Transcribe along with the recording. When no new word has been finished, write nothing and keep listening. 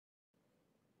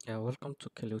Yeah, welcome to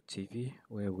Kelo TV,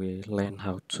 where we learn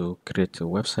how to create a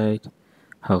website,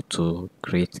 how to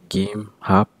create game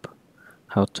app,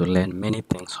 how to learn many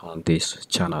things on this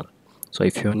channel. So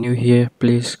if you're new here,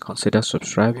 please consider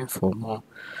subscribing for more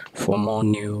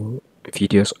new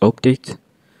videos update.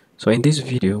 So in this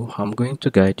video, I'm going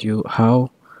to guide you how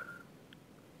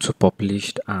to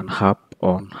publish an app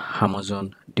on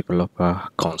Amazon Developer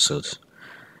Consoles.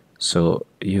 So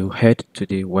you head to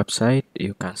the website,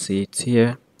 you can see it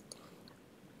here.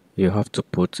 You have to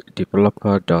put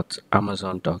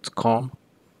developer.amazon.com.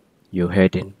 You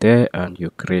head in there and you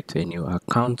create a new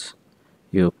account.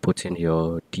 You put in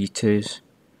your details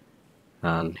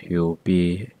and you'll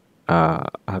be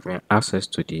having access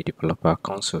to the developer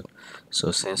console.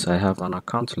 So since I have an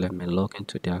account, let me log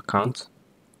into the account.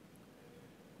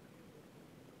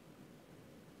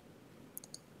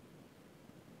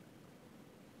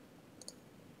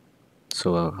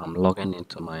 So I'm logging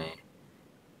into my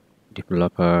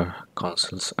developer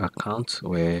consoles account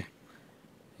where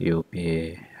you'll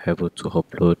be able to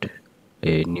upload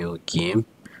a new game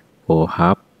or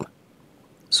app.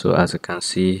 So as you can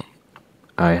see,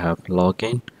 I have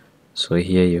login. So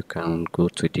here you can go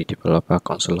to the developer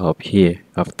console hub. Here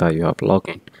after you have logged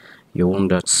in, you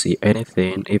won't not see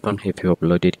anything even if you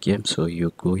uploaded game. So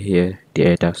you go here, the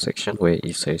header section where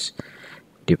it says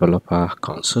developer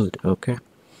console. Okay,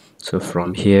 so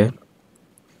from here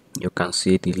you can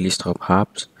see the list of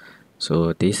apps.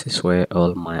 So this is where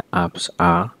all my apps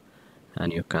are,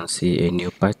 and you can see a new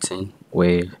button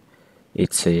where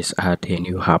it says add a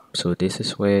new app. So this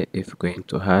is where if you're going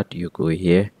to add, you go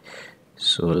here.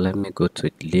 So let me go to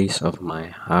the list of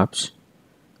my apps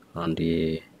on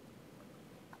the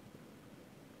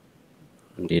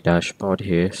dashboard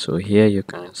here. So here you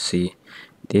can see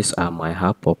these are my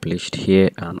app published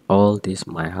here, and all these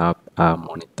my app are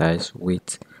monetized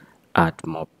with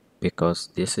AdMob because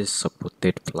this is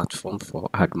supported platform for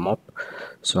AdMob.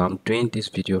 So I'm doing this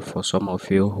video for some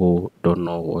of you who don't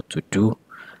know what to do,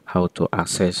 how to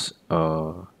access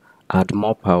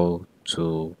AdMob, how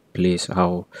to place,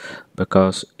 how,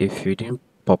 because if you didn't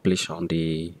publish on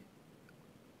the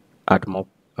AdMob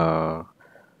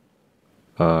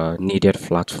needed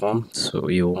platform, so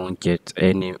you won't get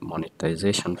any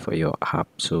monetization for your app.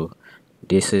 So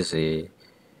this is a,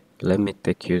 let me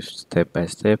take you step by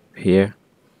step here.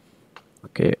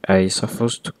 Okay, I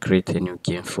supposed to create a new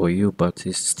game for you, but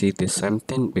it's still the same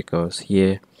thing because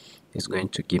here it's going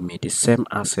to give me the same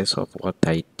access of what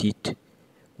I did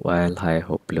while I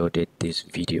uploaded this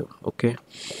video. Okay,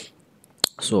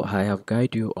 so I have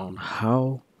guided you on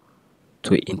how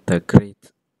to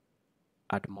integrate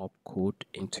AdMob code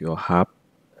into your app,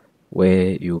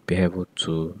 where you'll be able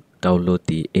to download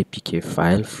the APK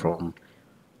file from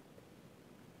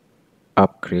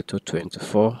App Creator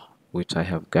 24, which I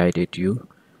have guided you.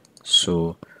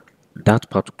 So that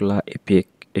particular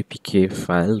APK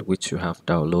file which you have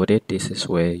downloaded, this is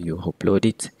where you upload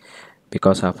it.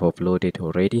 Because I've uploaded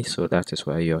already, so that is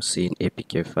why you're seeing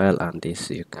APK file, and this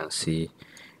you can see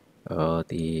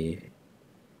the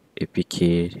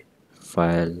APK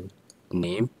file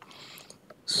name.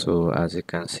 So as you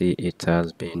can see, it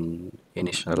has been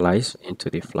initialized into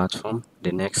the platform.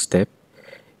 The next step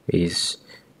is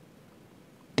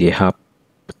the app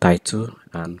title,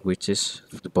 and which is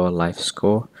football live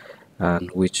score, and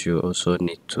which you also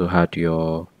need to add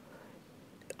your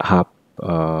app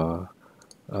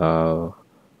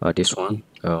this one,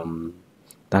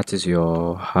 that is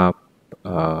your app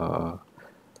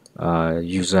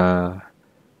user,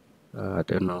 I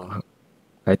don't know,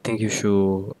 I think you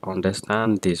should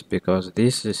understand this because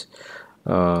this is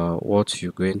what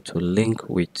you're going to link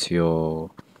with your,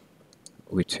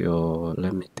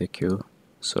 let me take you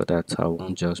so that I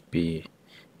won't just be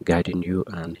guiding you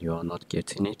and you're not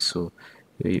getting it. So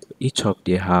each of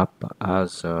the app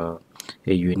has a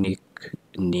unique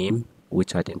name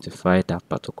which identify that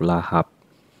particular app.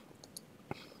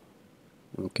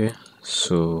 Okay,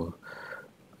 so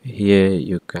here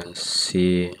you can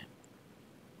see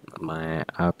my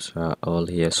apps are all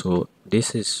here. So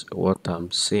this is what I'm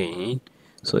saying.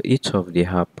 So each of the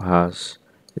app has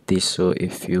this. So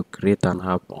if you create an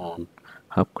app on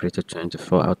App Creator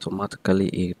 24, automatically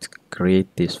it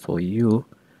create this for you.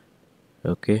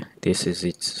 Okay, this is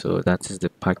it. So that is the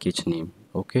package name.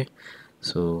 Okay,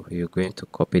 so you're going to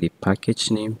copy the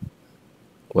package name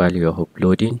while you're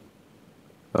uploading.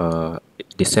 The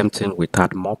same thing with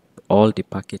AdMob, all the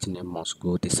package name must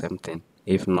go the same thing.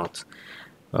 If not,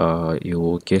 you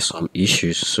will get some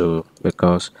issues. So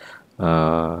because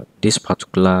this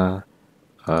particular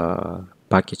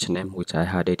package name which I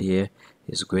added here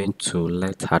is going to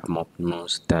let AdMob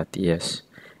knows that yes,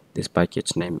 this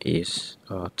package name is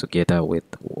together with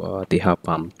the app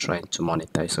I'm trying to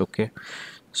monetize. Okay,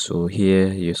 so here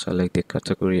you select the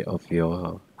category of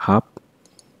your app.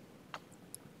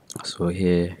 So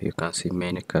here you can see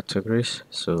many categories,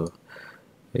 so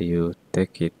you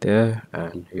take it there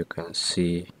and you can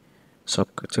see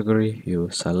subcategory, you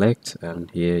select,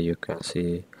 and here you can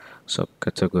see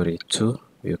subcategory 2,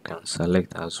 you can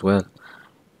select as well.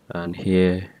 And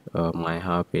here my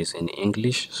app is in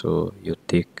English, so you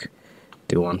take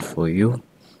the one for you.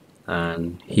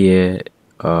 And here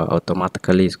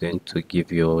automatically is going to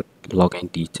give your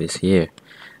login details here,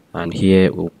 and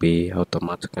here will be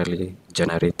automatically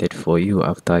generated for you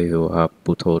after you have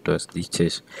put all those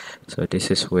details. So this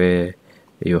is where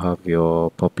you have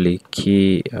your public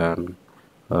key and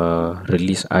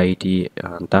release ID,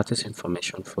 and that is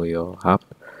information for your app.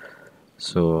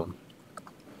 So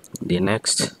the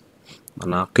next,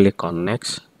 now click on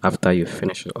next. After you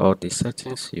finish all the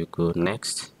settings, you go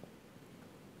next.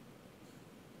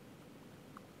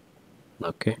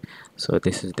 Okay, so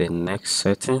this is the next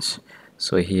settings.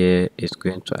 So here it's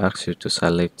going to ask you to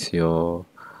select your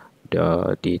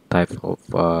the type of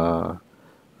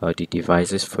the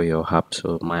devices for your app.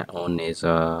 So my own is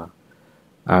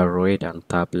Android and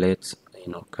tablets,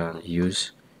 can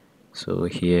use. So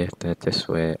here that is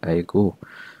where I go.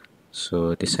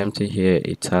 So the same thing here,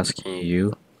 it's asking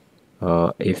you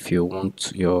if you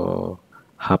want your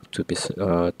app to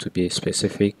be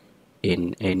specific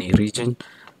in any region.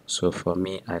 So for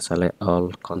me, I select all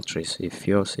countries. If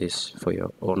yours is for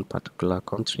your own particular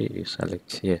country, you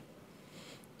select here.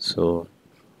 So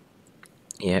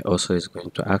here also is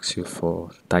going to ask you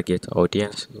for target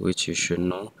audience, which you should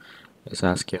know. It's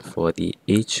asking for the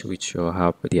age, which you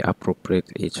have the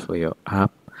appropriate age for your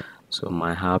app. So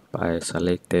my app, I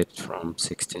selected from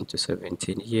 16 to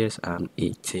 17 years and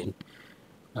 18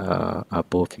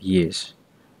 above years,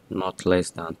 not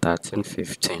less than 13,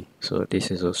 15. So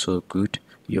this is also good.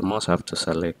 You must have to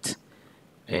select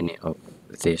any of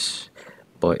this.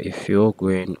 But if you're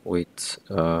going with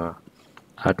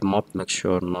AdMob, make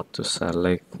sure not to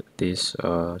select this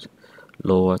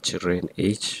lower children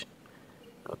age.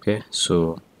 Okay,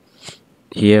 so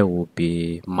here will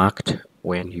be marked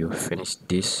when you finish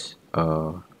this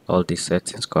all the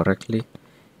settings correctly.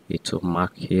 It will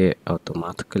mark here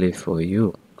automatically for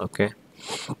you. Okay,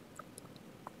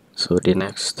 so the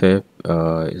next step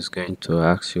is going to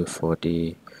ask you for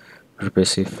the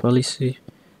privacy policy.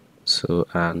 So,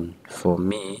 and for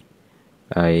me,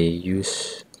 I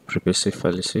use privacy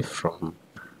policy from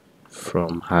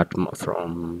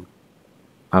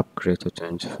App Creator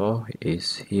 24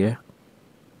 is here.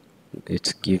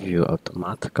 It give you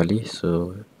automatically,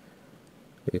 so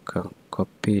you can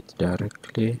copy it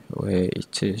directly where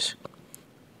it is.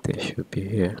 They should be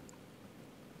here.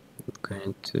 I'm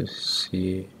going to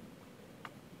see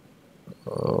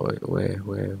where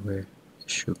it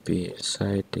should be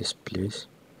inside this place.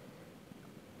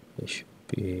 It should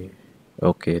be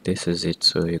okay. This is it.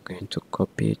 So you're going to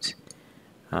copy it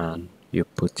and you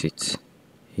put it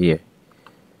here.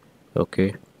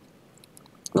 Okay,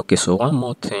 so one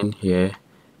more thing here,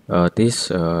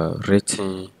 this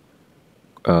rating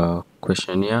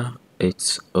questionnaire,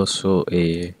 it's also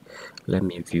a, let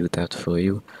me view that for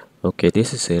you. Okay,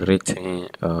 this is a rating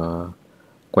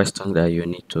question that you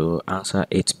need to answer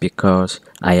it because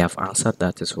I have answered.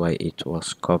 That is why it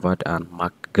was covered and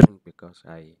marked green, because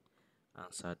I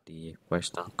answered the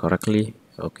question correctly.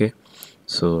 Okay,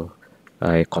 so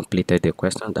I completed the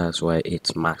question, that's why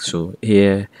it's marked. So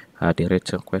here are the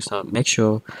written question. Make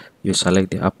sure you select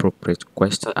the appropriate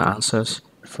question answers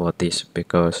for this,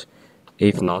 because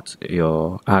if not,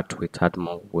 your ad with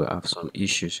AdMob will have some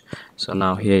issues. So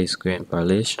now here is going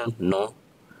violation, no.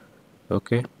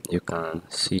 Okay, you can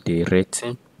see the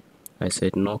rating. I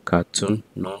said no cartoon,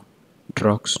 no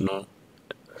drugs, no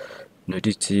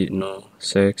nudity, no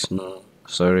sex, no,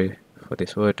 sorry for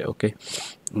this word. Okay,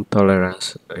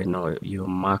 intolerance, you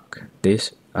mark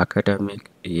this. Academic,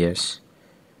 yes,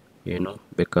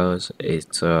 because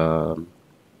it's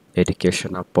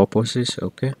educational purposes.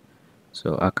 Okay,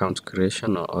 so account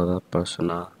creation or other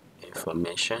personal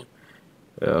information,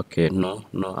 okay, no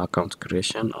account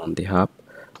creation on the app.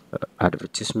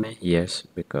 Advertisement, yes,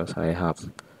 because I have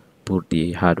put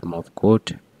the hard move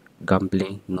code.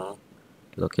 Gambling, no.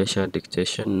 Location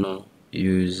dictation, no.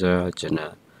 User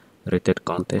generated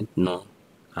content, no.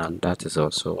 And that is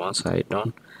also, once I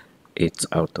done, it's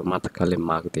automatically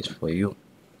marked this for you.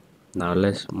 Now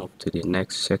let's move to the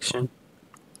next section.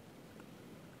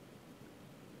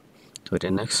 So the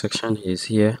next section is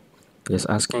here. It's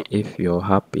asking if your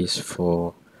app is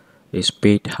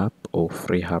paid app or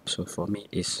free app. So for me,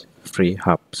 it's free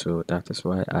app, so that is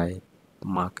why I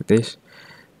mark this.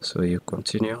 So you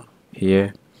continue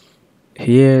here.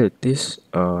 This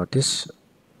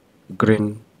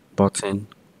green button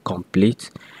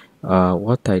complete.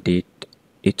 What I did,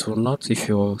 it will not, if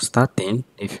you're starting,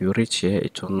 if you reach here,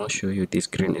 it will not show you this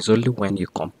green. It's only when you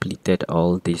completed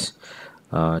all these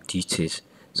details.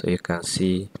 So you can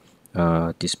see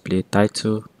display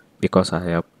title, because I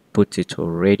have put it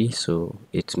already, so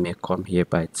it may come here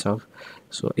by itself.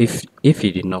 So if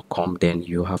it did not come, then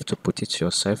you have to put it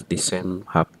yourself, the same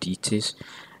app details.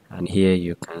 And here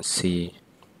you can see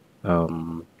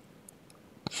um,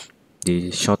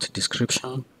 the short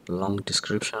description, long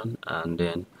description, and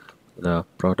then the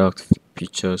product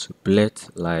features bullet,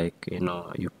 like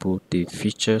you put the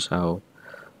features, how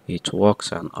it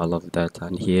works and all of that.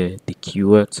 And here the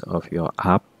keywords of your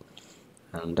app,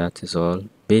 and that is all.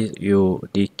 The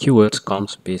keywords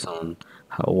comes based on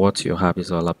what your app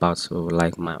is all about. So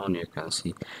like my own, you can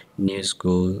see news,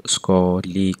 goal, score,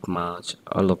 league, match,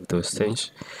 all of those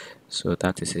things. So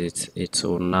that is it.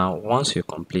 So now once you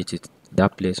complete it,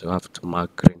 that place you have to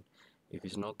mark green. If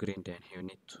it's not green, then you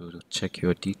need to check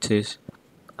your details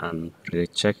and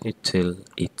recheck it till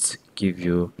it give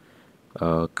you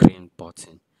a green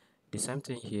button. The same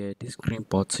thing here, this green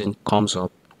button comes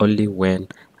up only when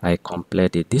I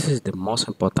complete it. This is the most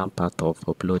important part of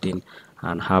uploading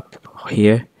an app.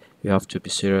 Here you have to be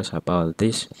serious about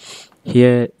this.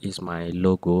 Here is my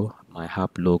logo, my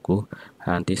app logo,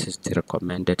 and this is the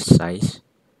recommended size.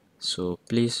 So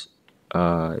please,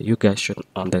 you guys should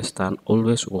understand,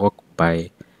 always work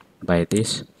by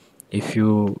this. If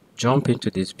you jump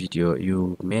into this video,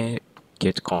 you may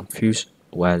get confused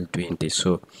while doing this.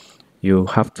 So you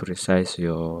have to resize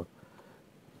your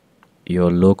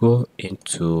logo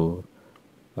into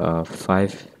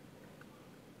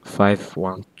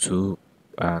 512,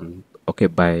 and okay,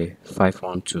 by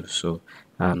 512, so,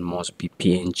 and must be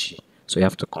png. So you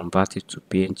have to convert it to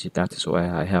png. That is why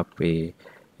I have a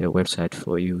website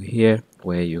for you here,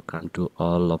 where you can do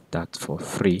all of that for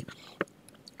free.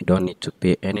 You don't need to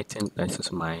pay anything. This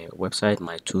is my website,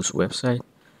 my tools website,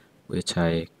 which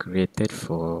I created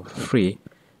for free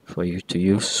for you to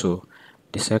use. So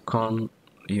the second,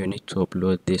 you need to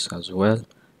upload this as well.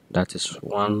 That is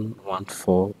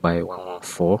 114 by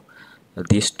 114.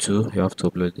 These two you have to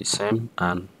upload the same,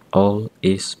 and all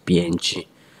is png.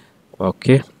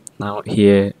 Okay, now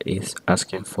here is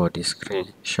asking for the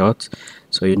screenshot.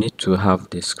 So you need to have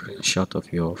the screenshot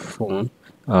of your phone,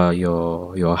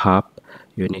 your app.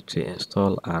 You need to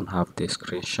install and have the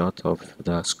screenshot of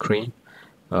the screen,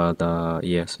 your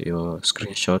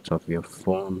screenshot of your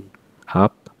phone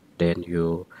app. Then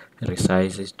you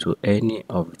resize it to any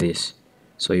of this.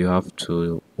 So you have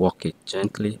to walk it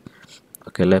gently.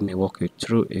 Okay, let me walk you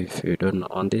through. If you don't know,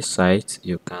 on this site,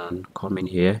 you can come in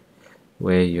here,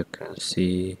 where you can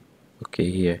see,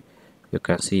 okay, here you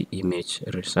can see image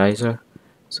resizer.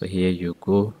 So here you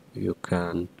go, you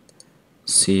can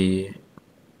see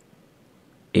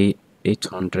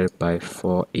 800 by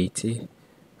 480.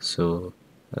 So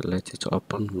let it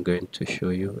open. I'm going to show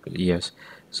you. Yes,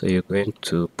 so you're going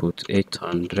to put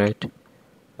 800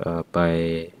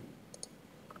 by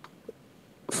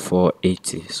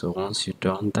 480. So once you've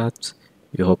done that,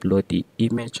 you upload the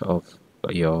image of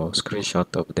your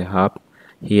screenshot of the app.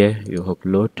 Here you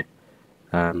upload,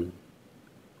 and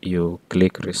you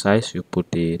click resize. You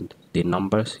put the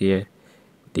numbers here,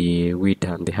 the width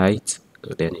and the height.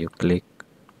 Then you click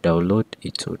download.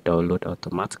 It will download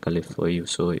automatically for you.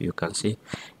 So you can see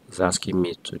it's asking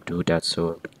me to do that.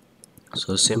 So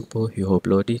simple. You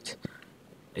upload it.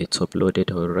 It's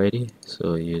uploaded already,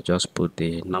 so you just put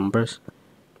the numbers.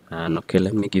 And okay,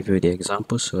 let me give you the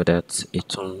example so that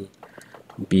it won't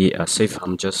be as if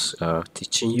I'm just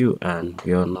teaching you and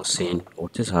you're not seeing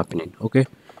what is happening. Okay,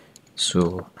 so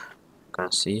you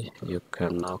can see, you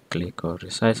can now click on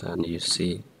resize, and you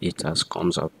see it has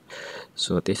comes up.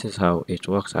 So this is how it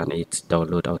works, and it's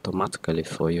download automatically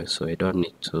for you, so you don't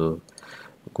need to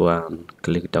go and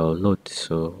click download.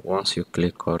 So once you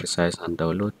click on resize and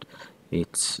download,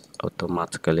 it's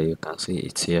automatically, you can see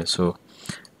it's here. So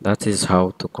that is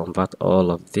how to convert all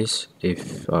of this.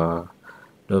 If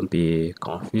don't be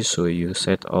confused, so you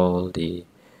set all the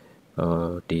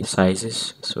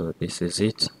sizes. So this is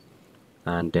it,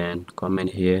 and then come in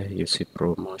here, you see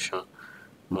promotional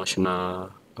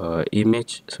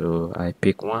image. So I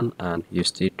pick one, and you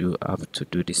still do have to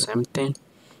do the same thing,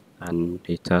 and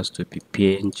it has to be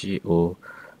png or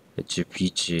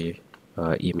jpg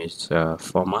image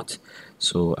format.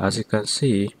 So as you can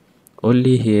see,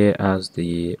 only here has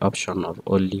the option of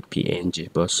only png,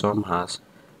 but some has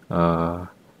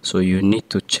So you need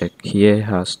to check. Here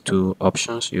has two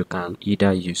options. You can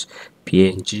either use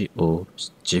PNG or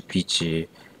JPG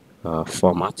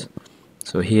format.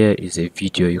 So here is a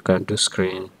video. You can do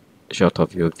screenshot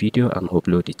of your video and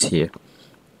upload it here.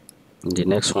 The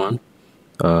next one,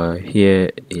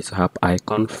 here is app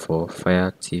icon for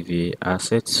Fire TV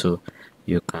assets. So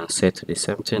you can set the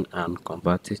same thing and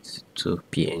convert it to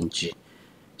PNG.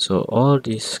 So all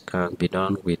this can be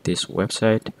done with this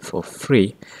website for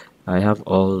free. I have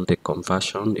all the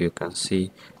conversion. You can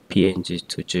see PNG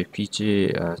to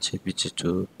JPG, JPG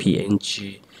to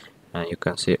PNG, and you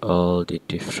can see all the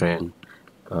different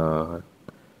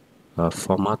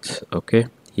format. Okay,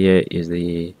 here is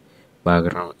the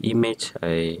background image.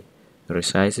 I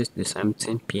resize it, the same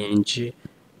thing, PNG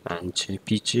and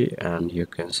JPG, and you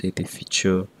can see the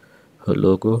feature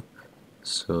logo.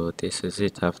 So this is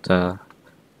it after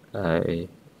I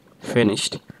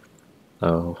finished.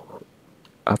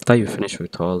 After you finish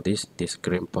with all this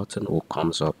green button will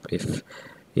comes up. If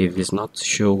it's not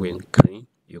showing green,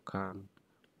 you can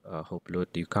upload,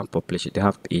 you can publish it.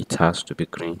 It has to be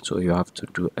green, so you have to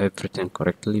do everything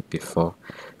correctly before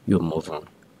you move on.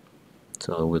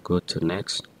 So we go to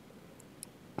next.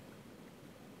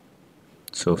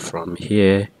 So from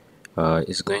here,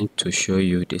 it's going to show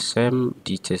you the same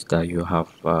details that you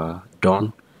have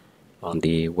done on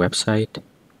the website.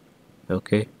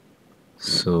 Okay,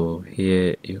 so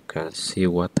here you can see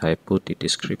what I put, the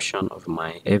description of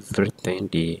my everything,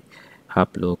 the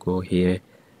app logo here,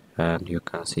 and you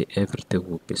can see everything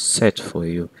will be set for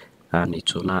you, and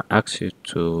it will now ask you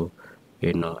to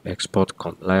export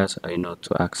compliance,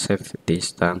 to accept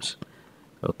these terms,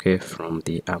 okay, from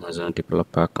the Amazon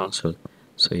Developer Console.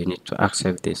 So you need to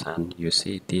accept this, and you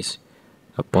see this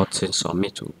button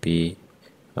submit will be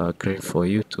green for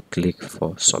you to click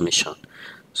for submission.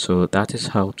 So that is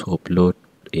how to upload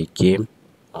a game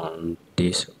on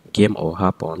this game or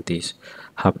app on this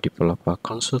app developer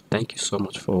console. Thank you so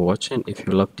much for watching. If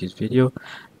you love this video,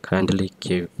 kindly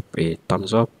give a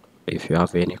thumbs up. If you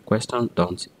have any question,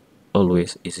 don't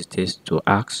always hesitate to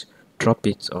ask. Drop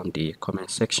it on the comment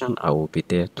section. I will be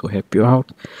there to help you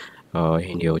out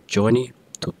in your journey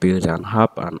to build an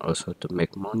app and also to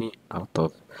make money out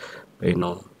of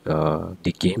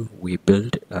the game we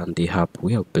build and the app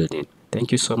we are building.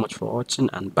 Thank you so much for watching,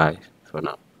 and bye for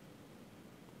now.